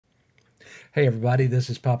Hey everybody, this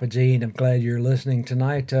is Papa Gene. I'm glad you're listening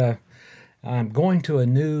tonight. I'm going to a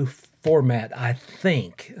new format, I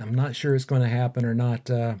think. I'm not sure it's going to happen or not.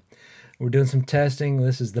 We're doing some testing.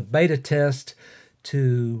 This is the beta test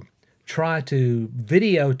to try to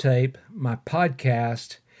videotape my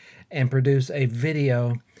podcast and produce a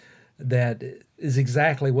video that is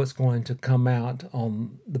exactly what's going to come out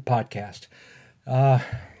on the podcast.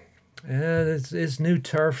 It's new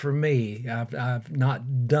turf for me. I've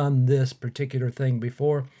not done this particular thing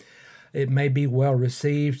before. It may be well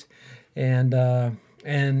received, and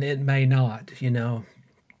it may not.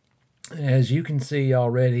 As you can see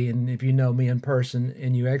already, and if you know me in person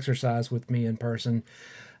and you exercise with me in person,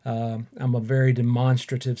 I'm a very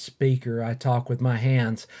demonstrative speaker. I talk with my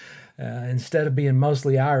hands. Instead of being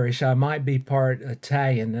mostly Irish, I might be part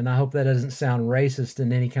Italian, and I hope that doesn't sound racist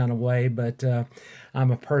in any kind of way, but I'm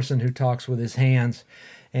a person who talks with his hands.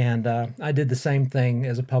 And I did the same thing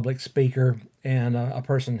as a public speaker and a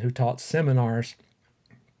person who taught seminars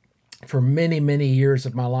for many, many years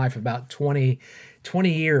of my life, about 20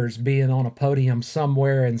 years being on a podium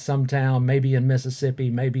somewhere in some town, maybe in Mississippi,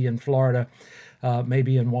 maybe in Florida,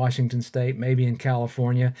 maybe in Washington State, maybe in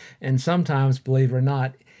California, and sometimes, believe it or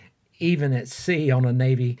not, even at sea on a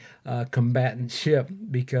Navy combatant ship,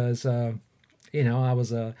 because I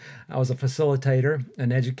was a facilitator,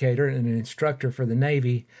 an educator, and an instructor for the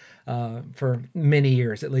Navy for many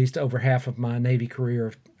years, at least over half of my Navy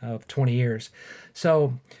career of 20 years.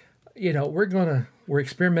 So, we're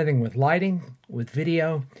experimenting with lighting, with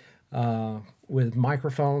video, with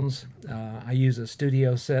microphones. I use a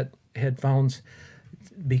studio set headphones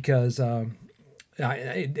because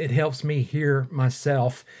it helps me hear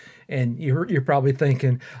myself. And you're probably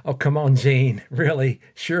thinking, "Oh, come on, Gene, really?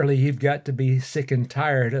 Surely you've got to be sick and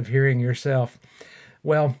tired of hearing yourself."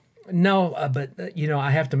 Well, no, but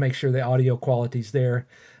I have to make sure the audio quality's there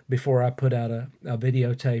before I put out a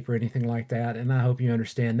videotape or anything like that, and I hope you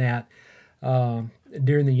understand that.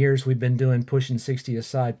 During the years we've been doing Pushing 60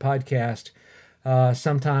 Aside podcast,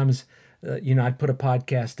 sometimes I'd put a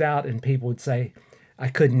podcast out and people would say, "I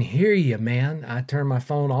couldn't hear you, man. I turned my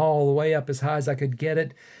phone all the way up as high as I could get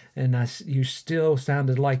it, and you still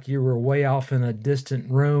sounded like you were way off in a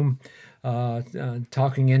distant room,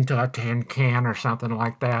 talking into a tin can or something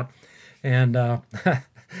like that." And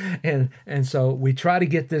and so we try to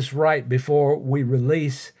get this right before we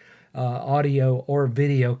release audio or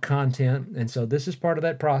video content. And so this is part of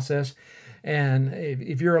that process. And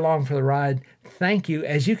if you're along for the ride, thank you.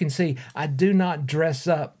 As you can see, I do not dress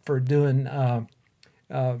up for doing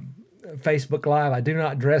Facebook Live. I do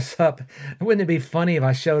not dress up. Wouldn't it be funny if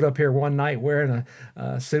I showed up here one night wearing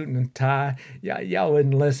a suit and tie? Yeah, y'all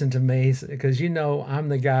wouldn't listen to me because I'm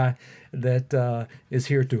the guy that is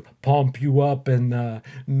here to pump you up and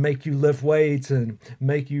make you lift weights and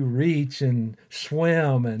make you reach and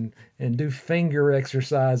swim and do finger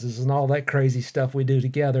exercises and all that crazy stuff we do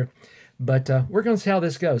together. But we're going to see how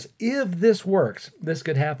this goes. If this works, this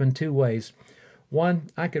could happen two ways. One,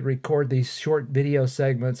 I could record these short video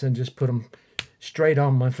segments and just put them straight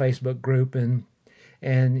on my Facebook group, and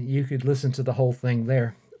you could listen to the whole thing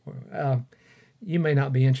there. You may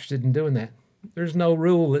not be interested in doing that. There's no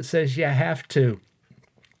rule that says you have to.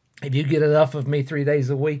 If you get enough of me 3 days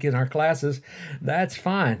a week in our classes, that's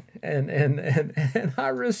fine, and I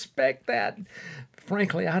respect that.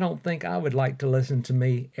 Frankly, I don't think I would like to listen to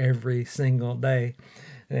me every single day,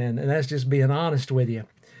 and that's just being honest with you.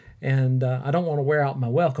 And I don't want to wear out my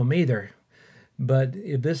welcome either. But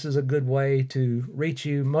if this is a good way to reach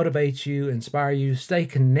you, motivate you, inspire you, stay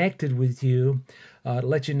connected with you,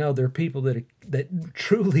 let you know there are people that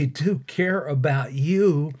truly do care about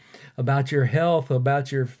you, about your health,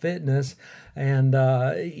 about your fitness, and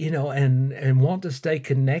and want to stay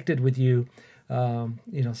connected with you.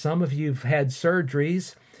 Some of you've had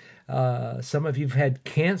surgeries, some of you've had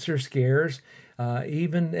cancer scares,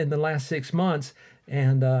 even in the last 6 months.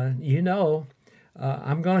 And,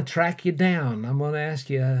 I'm going to track you down. I'm going to ask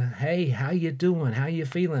you, "Hey, how you doing? How you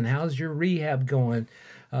feeling? How's your rehab going?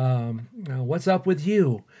 What's up with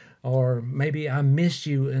you?" Or maybe I missed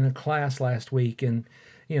you in a class last week. And,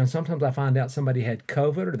 sometimes I find out somebody had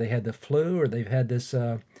COVID, or they had the flu, or they've had this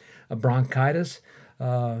a bronchitis.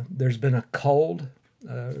 There's been a cold,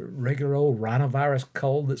 regular old rhinovirus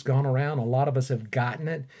cold that's gone around. A lot of us have gotten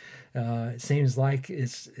it. It seems like it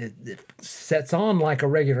sets on like a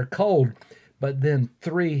regular cold, but then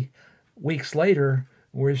 3 weeks later,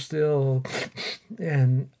 we're still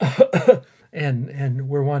and and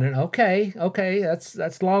we're wondering, okay,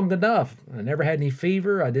 that's long enough. I never had any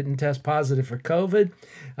fever. I didn't test positive for COVID.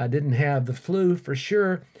 I didn't have the flu for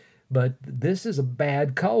sure, but this is a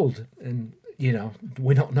bad cold, and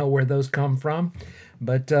we don't know where those come from,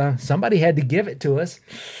 but somebody had to give it to us.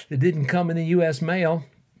 It didn't come in the U.S. mail.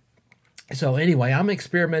 So anyway, I'm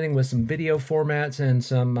experimenting with some video formats and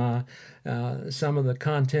some of the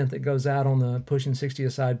content that goes out on the Pushing 60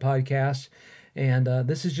 Aside podcast. And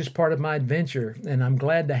this is just part of my adventure. And I'm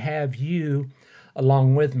glad to have you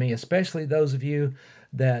along with me, especially those of you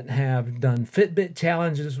that have done Fitbit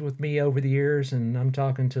challenges with me over the years. And I'm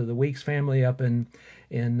talking to the Weeks family up in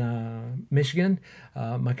Michigan,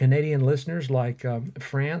 my Canadian listeners like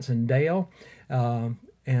France and Dale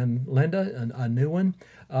and Linda, a new one.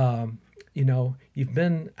 You've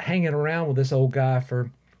been hanging around with this old guy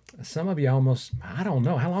for some of you almost, I don't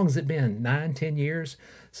know, how long has it been? 9, 10 years,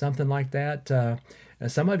 something like that.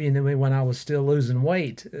 Some of you knew me when I was still losing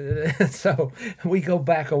weight. So we go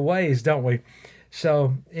back a ways, don't we?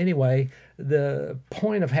 So anyway, the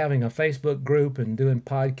point of having a Facebook group and doing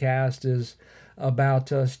podcasts is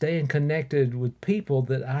about staying connected with people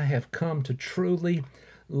that I have come to truly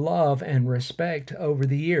love and respect over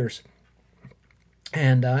the years.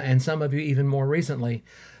 And some of you even more recently.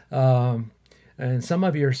 And some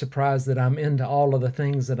of you are surprised that I'm into all of the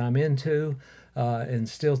things that I'm into and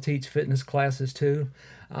still teach fitness classes too.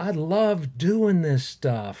 I love doing this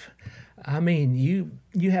stuff. I mean,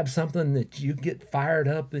 you have something that you get fired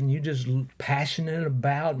up and you just passionate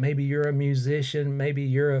about. Maybe you're a musician. Maybe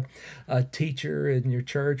you're a teacher in your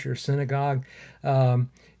church or synagogue. Maybe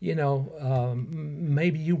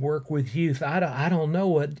you work with youth. I don't know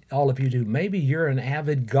what all of you do. Maybe you're an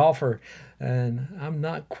avid golfer, and I'm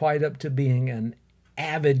not quite up to being an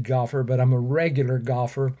avid golfer, but I'm a regular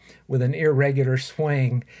golfer with an irregular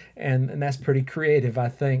swing, and that's pretty creative, I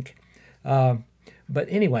think. But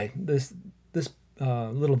anyway, this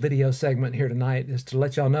little video segment here tonight is to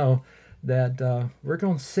let y'all know that we're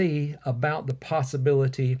going to see about the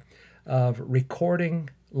possibility of recording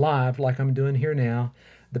live, like I'm doing here now,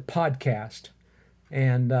 the podcast.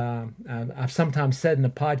 And I've sometimes said in the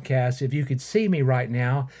podcast, if you could see me right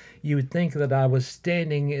now, you would think that I was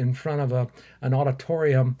standing in front of an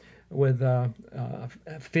auditorium with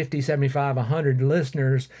 50, 75, 100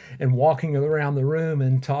 listeners and walking around the room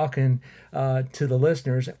and talking to the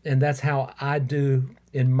listeners. And that's how I do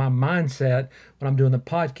in my mindset when I'm doing the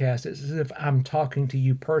podcast. It's as if I'm talking to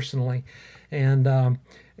you personally. And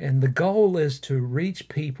the goal is to reach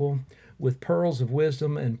people with pearls of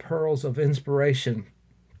wisdom and pearls of inspiration.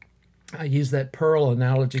 I use that pearl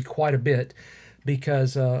analogy quite a bit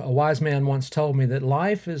because a wise man once told me that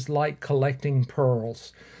life is like collecting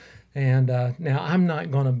pearls. And now I'm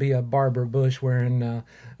not going to be a Barbara Bush wearing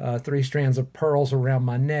 3 strands of pearls around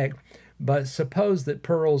my neck, but suppose that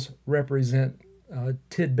pearls represent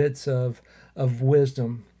tidbits of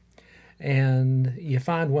wisdom. And you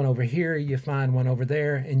find one over here, you find one over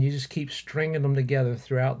there, and you just keep stringing them together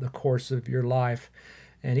throughout the course of your life.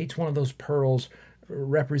 And each one of those pearls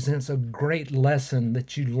represents a great lesson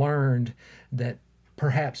that you learned that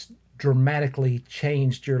perhaps dramatically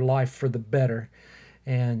changed your life for the better.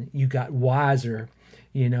 And you got wiser,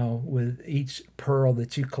 with each pearl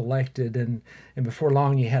that you collected. And before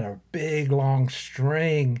long, you had a big, long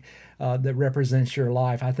string that represents your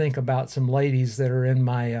life. I think about some ladies that are in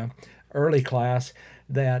my early class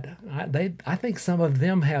that I think some of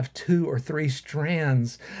them have 2 or 3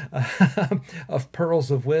 strands of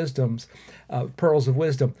pearls of wisdom,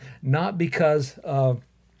 not because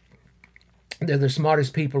they're the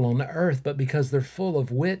smartest people on the earth, but because they're full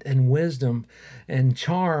of wit and wisdom and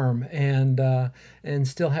charm and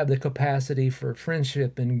still have the capacity for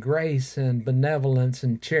friendship and grace and benevolence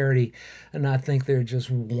and charity. And I think they're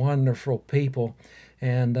just wonderful people.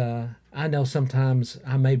 And I know sometimes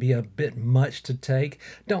I may be a bit much to take.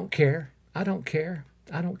 Don't care. I don't care.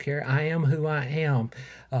 I am who I am.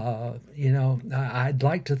 I'd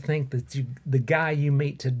like to think that the guy you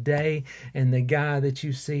meet today and the guy that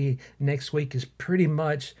you see next week is pretty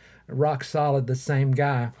much rock solid the same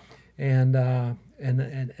guy. And I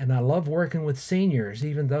love working with seniors,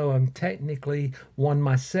 even though I'm technically one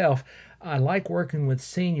myself. I like working with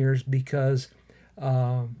seniors because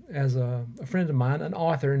as a friend of mine, an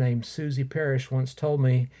author named Susie Parrish once told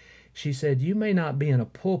me, she said, you may not be in a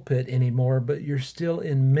pulpit anymore, but you're still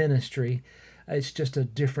in ministry. It's just a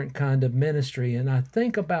different kind of ministry. And I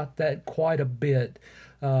think about that quite a bit.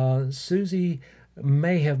 Susie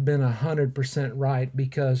may have been 100% right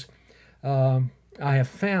because I have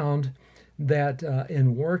found that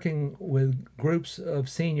in working with groups of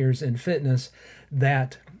seniors in fitness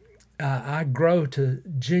that I grow to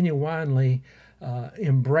genuinely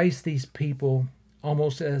embrace these people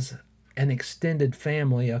almost as an extended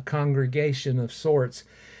family, a congregation of sorts,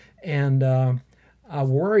 and I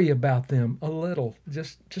worry about them a little,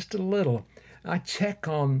 just a little. I check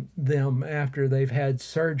on them after they've had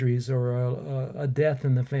surgeries or a death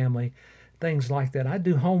in the family, things like that. I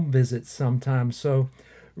do home visits sometimes. So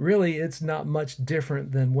really, it's not much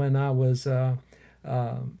different than when I was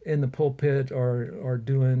in the pulpit or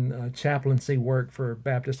doing chaplaincy work for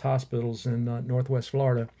Baptist hospitals in Northwest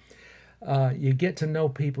Florida. You get to know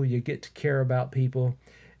people, you get to care about people,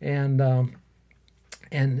 and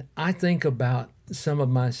and I think about some of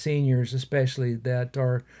my seniors, especially that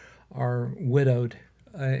are widowed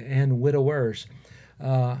and widowers.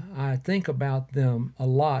 I think about them a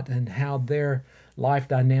lot and how their life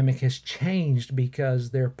dynamic has changed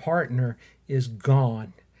because their partner is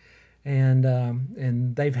gone,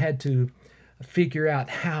 and they've had to figure out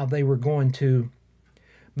how they were going to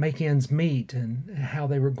make ends meet and how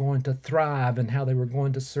they were going to thrive and how they were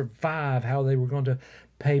going to survive, how they were going to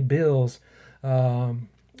pay bills, um,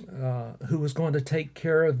 who was going to take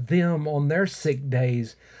care of them on their sick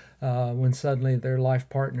days when suddenly their life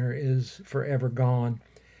partner is forever gone.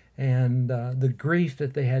 And the grief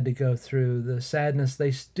that they had to go through, the sadness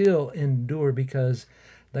they still endure because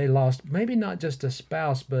they lost maybe not just a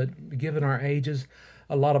spouse, but given our ages,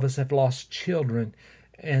 a lot of us have lost children,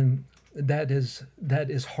 and that is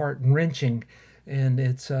heart wrenching. And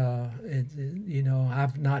I've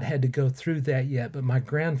not had to go through that yet, but my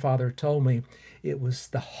grandfather told me it was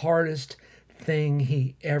the hardest thing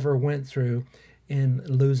he ever went through in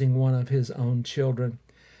losing one of his own children.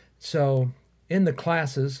 So in the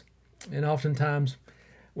classes, and oftentimes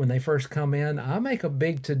when they first come in, I make a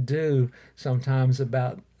big to do sometimes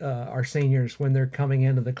about our seniors when they're coming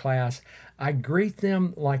into the class. I greet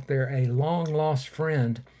them like they're a long lost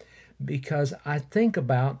friend because I think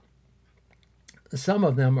about some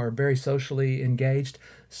of them are very socially engaged,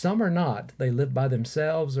 some are not. They live by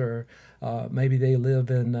themselves, or maybe they live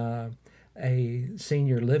in a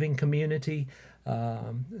senior living community.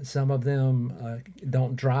 Some of them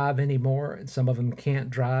don't drive anymore, and some of them can't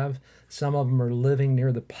drive. Some of them are living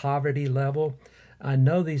near the poverty level. I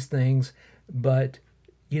know these things, but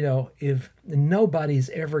if nobody's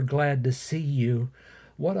ever glad to see you,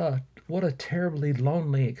 what a terribly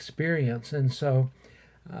lonely experience. And so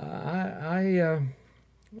I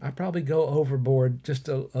probably go overboard just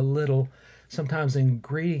a little sometimes in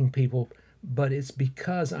greeting people, but it's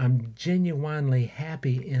because I'm genuinely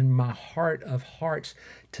happy in my heart of hearts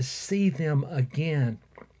to see them again.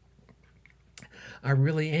 I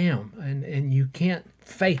really am. And you can't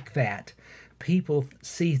fake that. People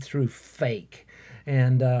see through fake.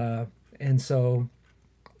 And so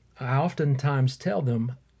I oftentimes tell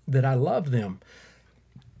them that I love them.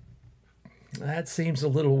 That seems a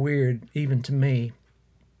little weird even to me.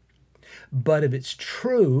 But if it's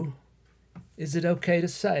true, is it okay to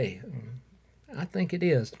say? I think it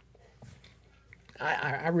is.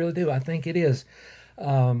 I really do. I think it is.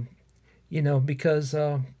 Because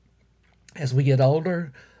as we get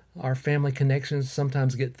older, our family connections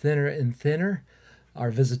sometimes get thinner and thinner.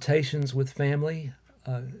 Our visitations with family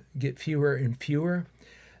get fewer and fewer.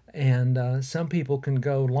 And some people can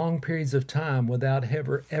go long periods of time without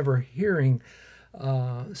ever hearing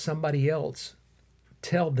somebody else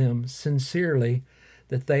tell them sincerely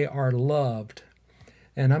that they are loved.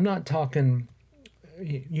 And I'm not talking,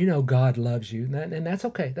 God loves you, and that's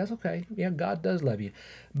okay. That's okay. Yeah, God does love you.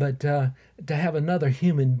 But to have another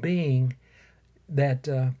human being that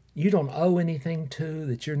you don't owe anything to,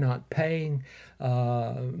 that you're not paying,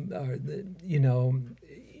 or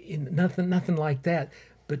nothing like that,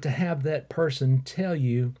 but to have that person tell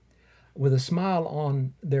you with a smile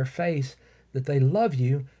on their face that they love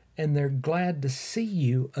you and they're glad to see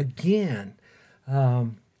you again.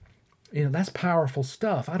 That's powerful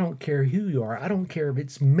stuff. I don't care who you are. I don't care if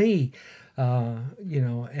it's me, and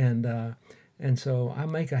so I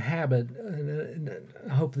make a habit. And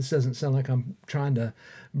I hope this doesn't sound like I'm trying to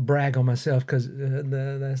brag on myself, because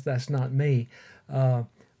that's not me.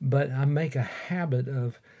 But I make a habit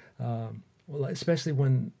of, especially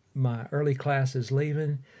when my early class is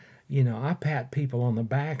leaving, I pat people on the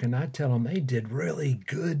back and I tell them they did really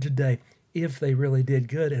good today, if they really did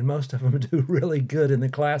good, and most of them do really good in the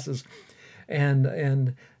classes. And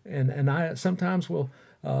I sometimes will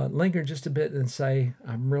linger just a bit and say,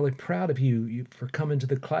 I'm really proud of you for coming to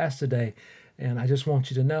the class today, and I just want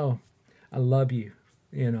you to know I love you.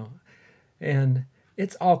 And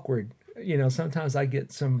it's awkward. Sometimes I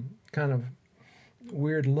get some kind of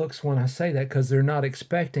weird looks when I say that because they're not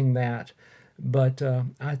expecting that. But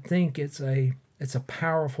I think it's a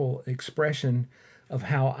powerful expression of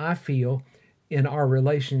how I feel in our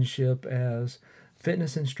relationship as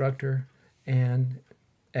fitness instructor and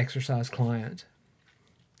exercise client.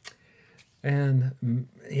 And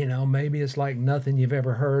maybe it's like nothing you've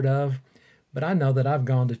ever heard of, But I know that I've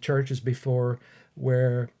gone to churches before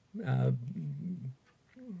where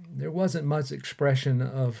there wasn't much expression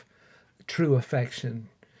of true affection.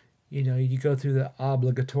 You know, you go through the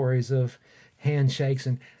obligatories of handshakes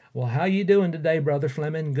and, well, how you doing today, Brother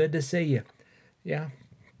Fleming? Good to see you. Yeah,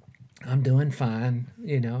 I'm doing fine.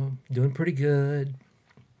 You know, doing pretty good.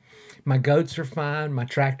 My goats are fine. My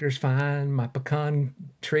tractor's fine. My pecan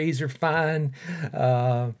trees are fine.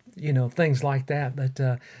 You know, things like that.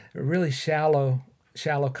 But really shallow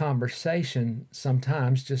conversation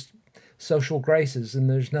sometimes, just social graces, and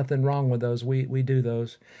there's nothing wrong with those. We do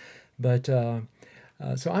those. But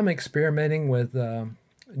so I'm experimenting with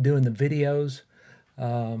doing the videos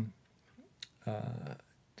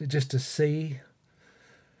just to see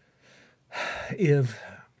if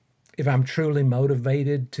I'm truly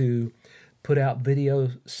motivated to put out video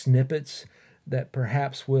snippets that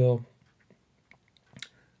perhaps will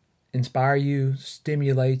inspire you,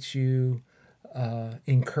 stimulate you,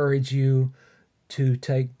 encourage you to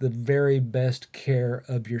take the very best care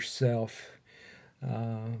of yourself.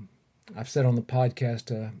 I've said on the podcast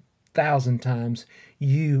 1,000 times,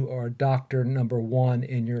 you are doctor number one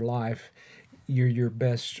in your life. You're your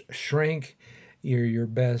best shrink. You're your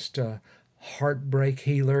best heartbreak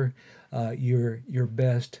healer. You're your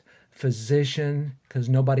best physician, because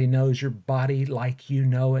nobody knows your body like you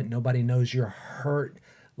know it. Nobody knows your hurt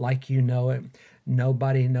like you know it.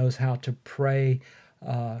 Nobody knows how to pray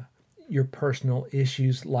your personal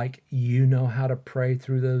issues like you know how to pray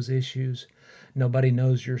through those issues. Nobody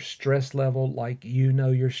knows your stress level like you know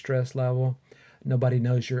your stress level. Nobody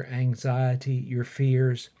knows your anxiety, your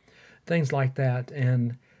fears, things like that.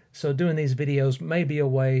 And so doing these videos may be a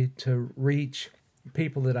way to reach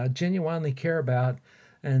people that I genuinely care about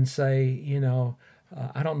and say, you know,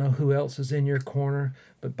 I don't know who else is in your corner,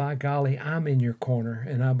 but by golly, I'm in your corner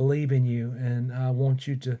and I believe in you and I want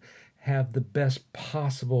you to have the best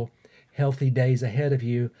possible healthy days ahead of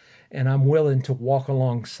you. And I'm willing to walk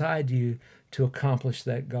alongside you to accomplish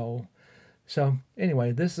that goal. So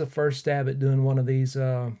anyway, this is the first stab at doing one of these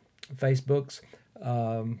Facebooks,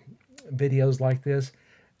 videos like this.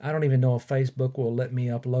 I don't even know if Facebook will let me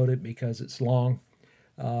upload it because it's long.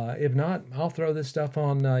 If not, I'll throw this stuff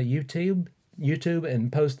on YouTube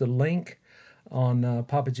and post the link on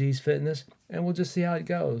Papa G's Fitness, and we'll just see how it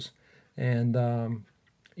goes. And,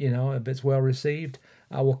 you know, if it's well received,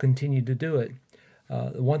 I will continue to do it.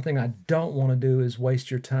 The one thing I don't want to do is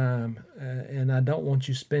waste your time, and I don't want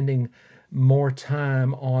you spending more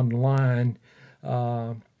time online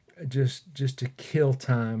just to kill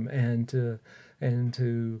time and to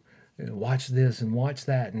you know, watch this and watch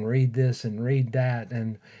that and read this and read that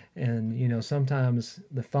and you know, sometimes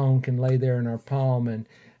the phone can lay there in our palm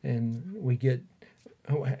and we get,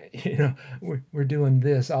 you know, we're doing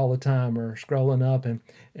this all the time or scrolling up and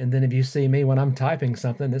then if you see me when I'm typing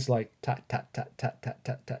something, it's like tap tap tap tap tap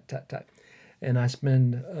tap tap tap tap, and I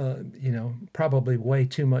spend you know, probably way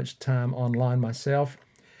too much time online myself.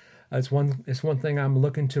 It's one thing I'm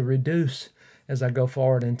looking to reduce as I go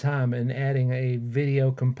forward in time, and adding a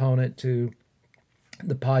video component to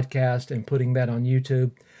the podcast and putting that on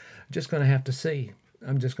YouTube. I'm just going to have to see.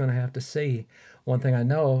 I'm just going to have to see. One thing I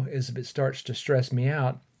know is if it starts to stress me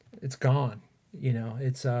out, it's gone. You know,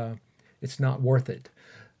 it's not worth it.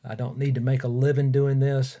 I don't need to make a living doing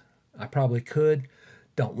this. I probably could.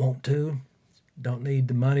 Don't want to. Don't need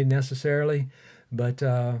the money necessarily. But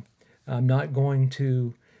I'm not going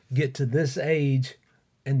to get to this age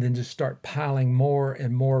and then just start piling more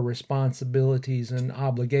and more responsibilities and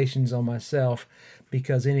obligations on myself,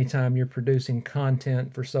 because anytime you're producing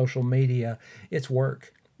content for social media, it's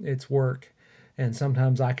work. It's work. And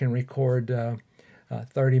sometimes I can record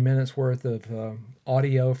 30 minutes worth of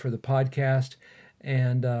audio for the podcast,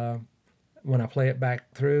 and when I play it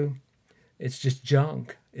back through, it's just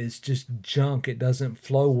junk. It's just junk. It doesn't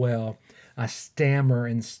flow well. I stammer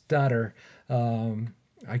and stutter.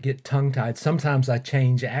 I get tongue-tied. Sometimes I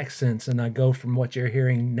change accents and I go from what you're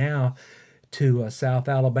hearing now to a South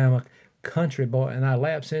Alabama country boy, and I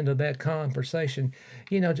lapse into that conversation,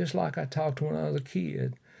 you know, just like I talked when I was a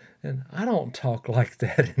kid. And I don't talk like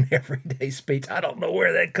that in everyday speech. I don't know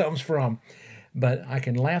where that comes from, but I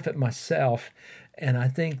can laugh at myself, and I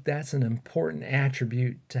think that's an important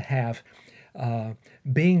attribute to have.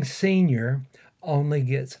 Being senior only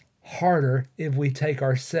gets harder if we take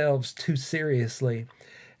ourselves too seriously.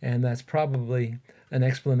 And that's probably an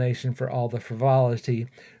explanation for all the frivolity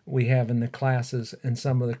we have in the classes and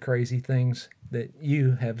some of the crazy things that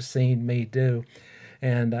you have seen me do.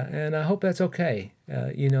 And I hope that's okay.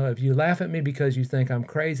 You know, if you laugh at me because you think I'm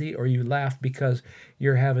crazy, or you laugh because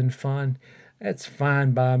you're having fun, that's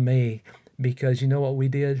fine by me. Because you know what we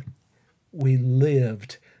did? we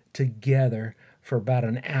lived together for about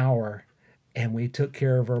an hour, and we took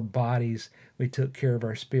care of our bodies, we took care of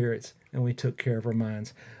our spirits, and we took care of our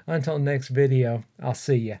minds. Until next video, I'll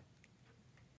see you.